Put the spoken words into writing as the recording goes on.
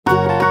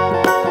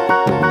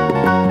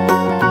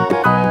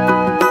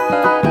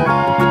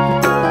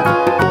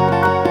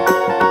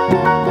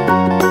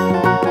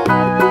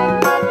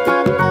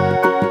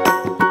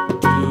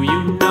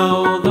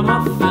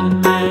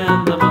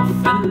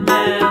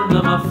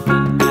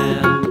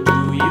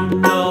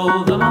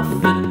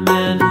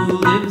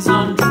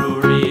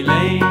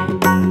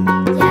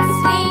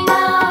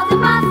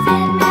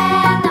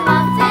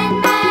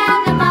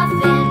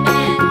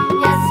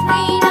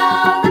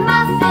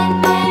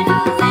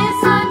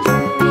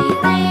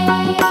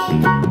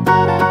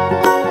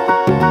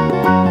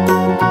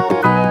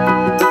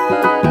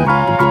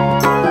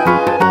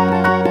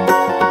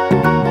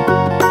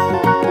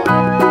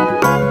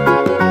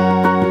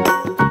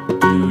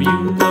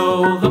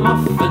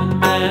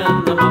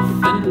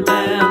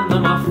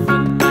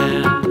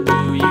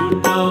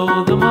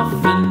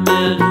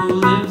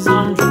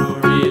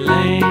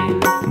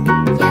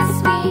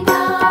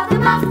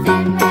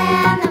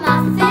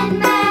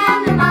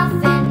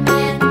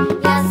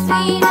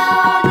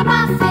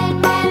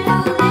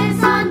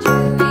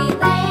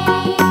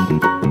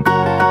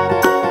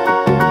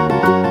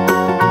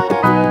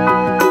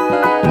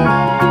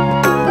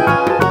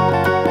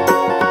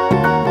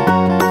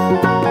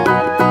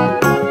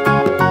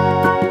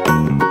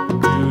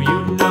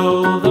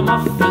the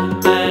Muffin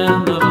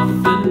Man, the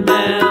Muffin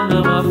Man,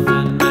 the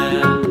Muffin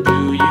Man?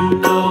 Do you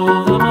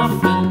know the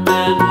Muffin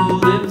Man who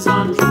lives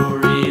on shore?